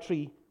bonsai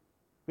tree,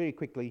 very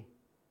quickly,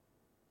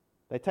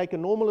 they take a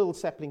normal little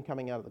sapling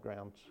coming out of the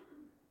ground,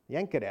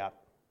 yank it out,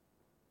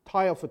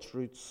 tie off its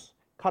roots,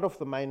 cut off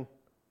the main,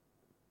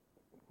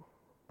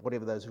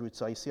 whatever those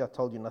roots are. You see, I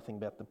told you nothing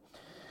about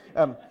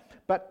them.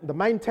 But the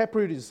main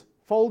taproot is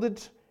folded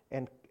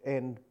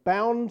and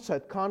bound so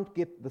it can't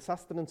get the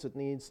sustenance it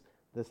needs.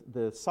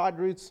 The side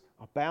roots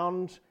are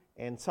bound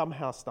and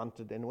somehow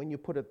stunted, and when you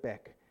put it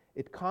back,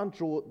 it can't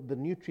draw the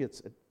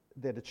nutrients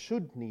that it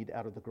should need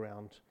out of the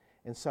ground.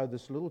 And so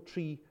this little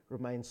tree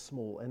remains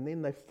small. And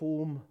then they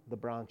form the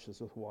branches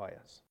with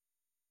wires.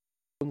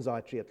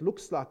 Bonsai tree. It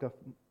looks like a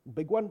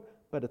big one,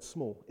 but it's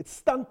small. It's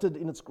stunted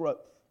in its growth.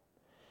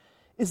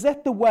 Is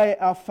that the way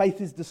our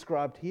faith is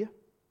described here?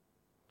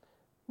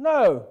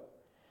 No.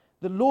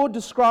 The Lord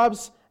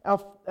describes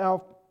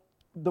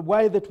the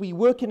way that we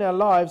work in our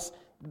lives,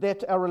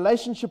 that our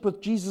relationship with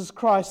Jesus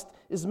Christ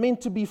is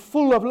meant to be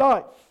full of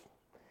life.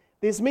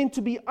 There's meant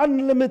to be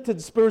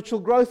unlimited spiritual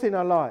growth in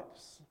our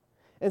lives.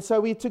 And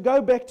so we're to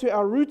go back to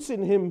our roots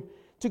in Him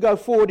to go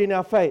forward in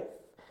our faith.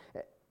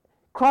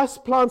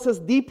 Christ plants us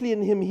deeply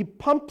in Him. He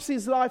pumps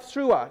His life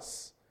through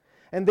us.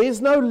 And there's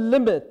no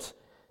limit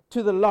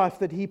to the life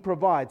that He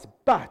provides.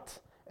 But,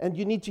 and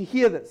you need to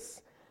hear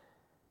this,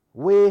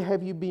 where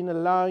have you been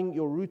allowing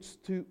your roots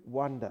to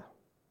wander?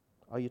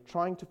 Are you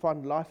trying to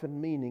find life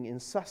and meaning in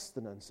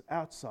sustenance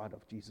outside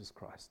of Jesus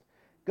Christ?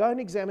 Go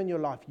and examine your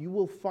life. You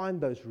will find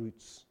those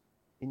roots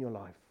in your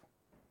life,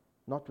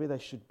 not where they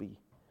should be.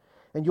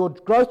 And your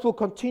growth will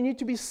continue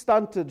to be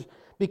stunted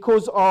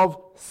because of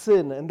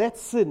sin. And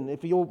that's sin.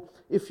 If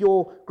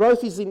your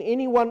growth is in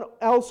anyone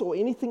else or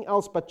anything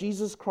else but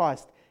Jesus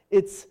Christ,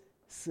 it's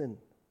sin.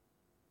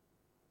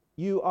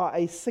 You are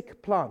a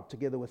sick plant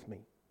together with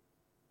me.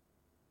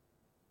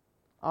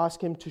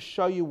 Ask Him to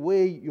show you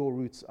where your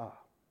roots are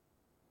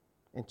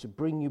and to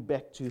bring you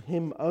back to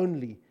Him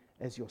only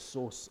as your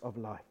source of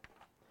life.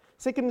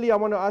 Secondly, I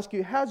want to ask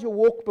you, how's your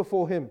walk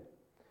before Him?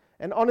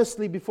 And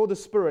honestly, before the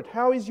Spirit,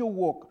 how is your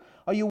walk?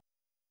 Are you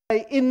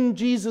in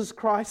Jesus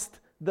Christ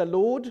the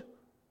Lord?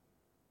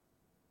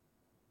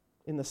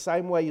 In the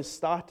same way you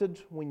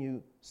started when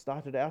you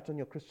started out on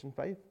your Christian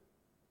faith?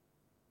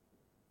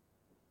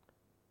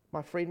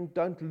 My friend,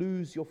 don't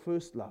lose your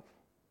first love.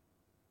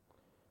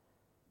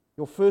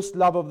 Your first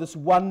love of this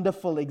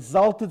wonderful,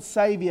 exalted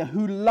Savior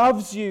who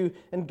loves you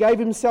and gave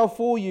Himself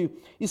for you.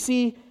 You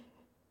see,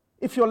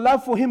 if your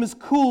love for Him is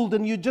cooled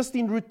and you're just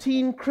in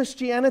routine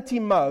Christianity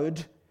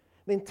mode,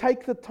 then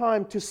take the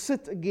time to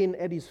sit again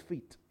at His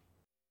feet.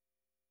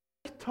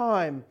 Take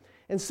time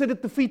and sit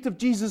at the feet of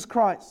Jesus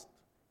Christ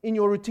in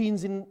your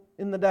routines in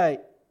the day.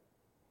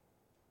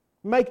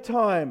 Make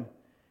time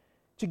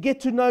to get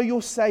to know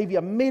your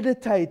Savior.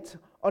 Meditate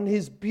on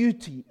His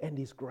beauty and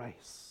His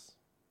grace.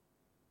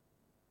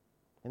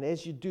 And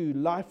as you do,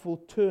 life will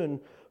turn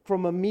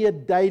from a mere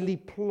daily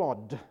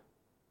plod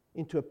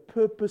into a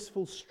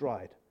purposeful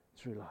stride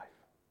through life.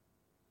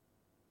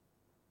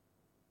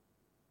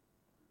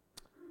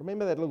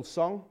 Remember that little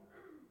song?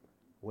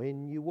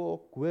 When you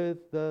walk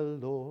with the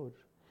Lord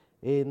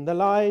in the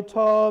light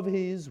of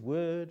His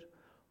word,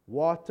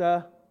 what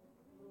a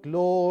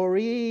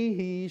glory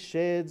He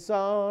sheds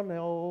on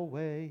our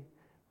way.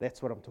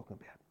 That's what I'm talking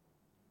about.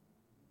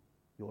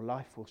 Your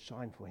life will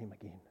shine for Him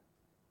again.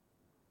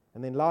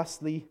 And then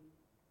lastly,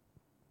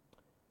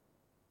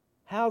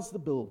 How's the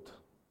build?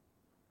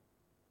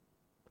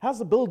 How's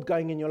the build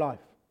going in your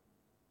life?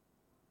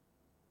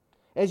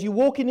 As you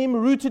walk in Him,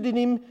 rooted in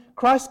Him,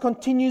 Christ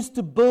continues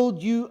to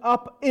build you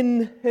up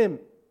in Him.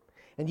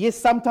 And yes,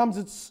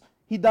 sometimes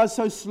He does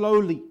so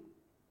slowly.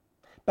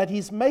 But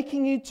He's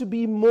making you to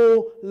be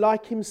more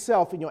like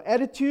Himself in your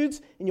attitudes,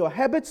 in your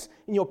habits,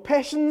 in your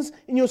passions,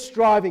 in your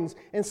strivings.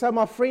 And so,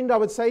 my friend, I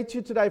would say to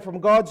you today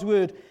from God's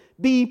Word,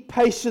 be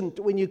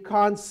patient when you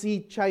can't see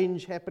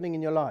change happening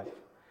in your life.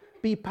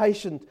 Be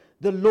patient.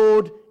 The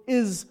Lord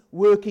is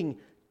working.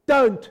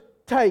 Don't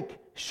take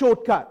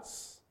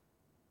shortcuts.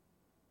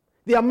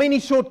 There are many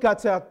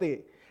shortcuts out there,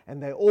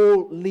 and they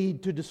all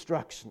lead to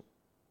destruction.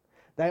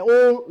 They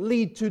all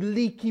lead to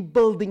leaky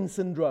building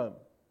syndrome.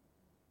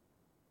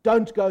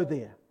 Don't go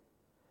there.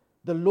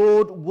 The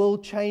Lord will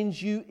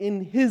change you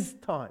in His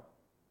time.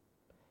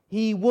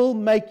 He will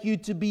make you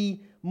to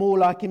be more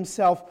like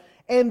Himself.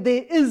 And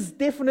there is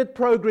definite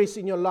progress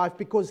in your life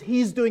because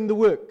He's doing the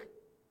work.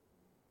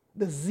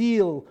 The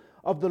zeal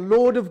of the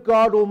Lord of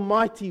God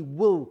Almighty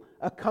will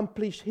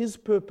accomplish His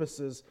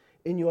purposes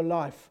in your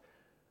life.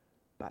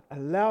 But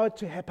allow it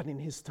to happen in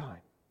His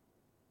time.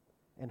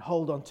 And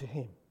hold on to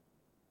Him.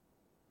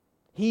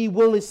 He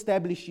will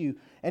establish you.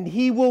 And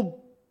you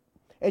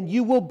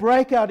will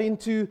break out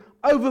into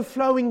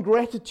overflowing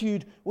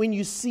gratitude when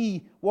you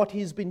see what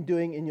He's been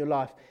doing in your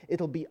life.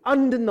 It'll be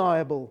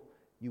undeniable.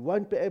 You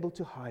won't be able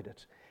to hide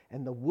it.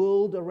 And the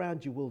world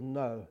around you will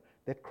know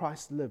that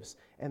Christ lives.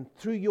 And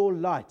through your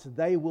light,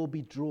 they will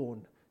be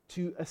drawn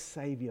to a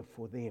Savior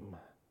for them.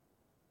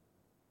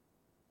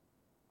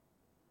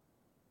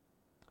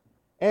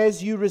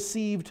 As you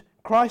received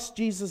Christ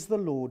Jesus the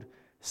Lord,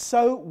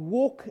 so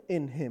walk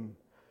in Him,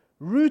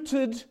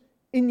 rooted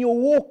in your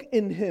walk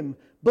in Him,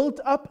 built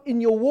up in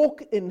your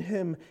walk in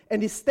Him,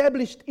 and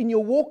established in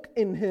your walk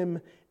in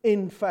Him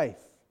in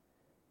faith,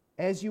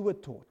 as you were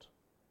taught,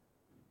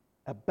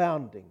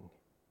 abounding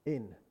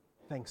in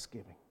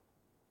thanksgiving.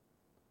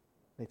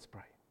 Let's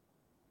pray.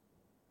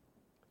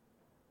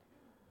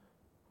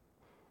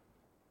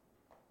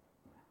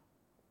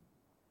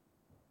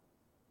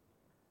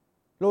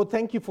 Lord,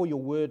 thank you for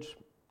your word.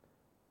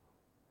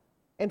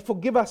 And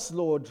forgive us,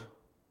 Lord,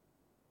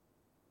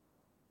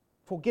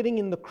 for getting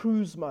in the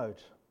cruise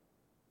mode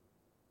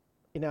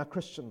in our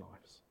Christian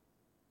lives.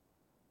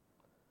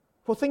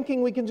 For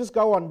thinking we can just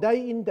go on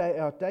day in, day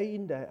out,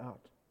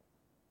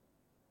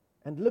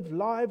 and live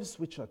lives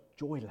which are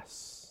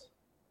joyless,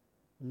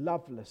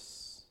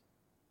 loveless,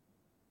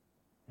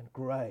 and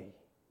grey.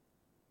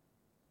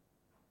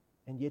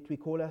 And yet we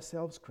call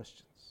ourselves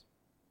Christians.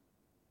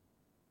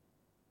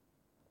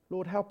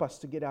 Lord, help us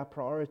to get our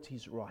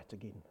priorities right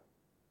again.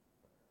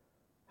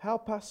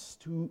 Help us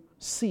to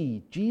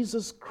see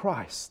Jesus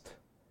Christ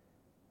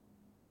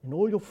in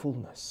all your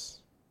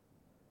fullness.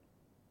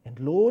 And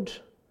Lord,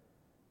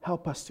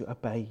 help us to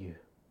obey you.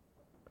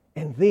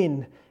 And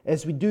then,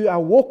 as we do our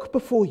walk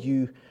before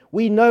you,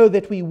 we know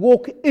that we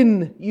walk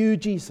in you,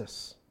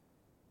 Jesus.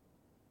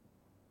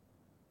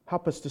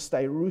 Help us to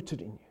stay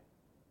rooted in you,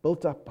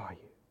 built up by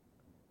you,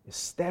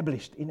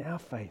 established in our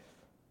faith,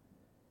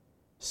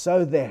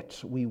 so that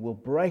we will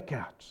break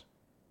out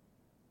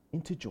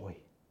into joy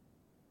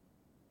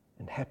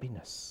and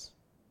happiness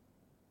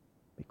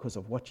because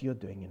of what you're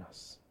doing in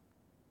us.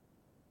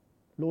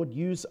 Lord,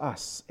 use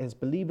us as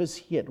believers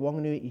here at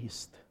Wanganui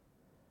East.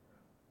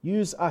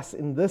 Use us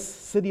in this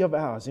city of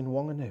ours in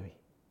Wanganui.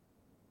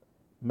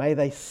 May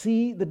they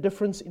see the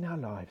difference in our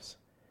lives,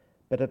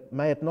 but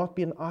may it not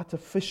be an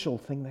artificial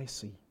thing they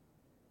see.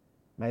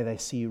 May they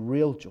see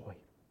real joy,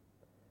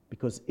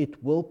 because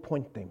it will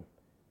point them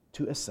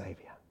to a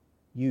Savior,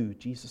 you,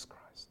 Jesus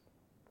Christ.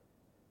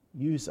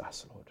 Use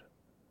us, Lord,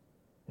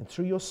 and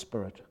through your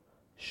Spirit,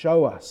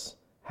 show us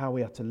how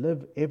we are to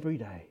live every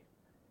day.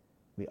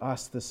 We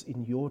ask this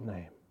in your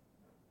name.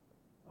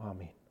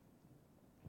 Amen.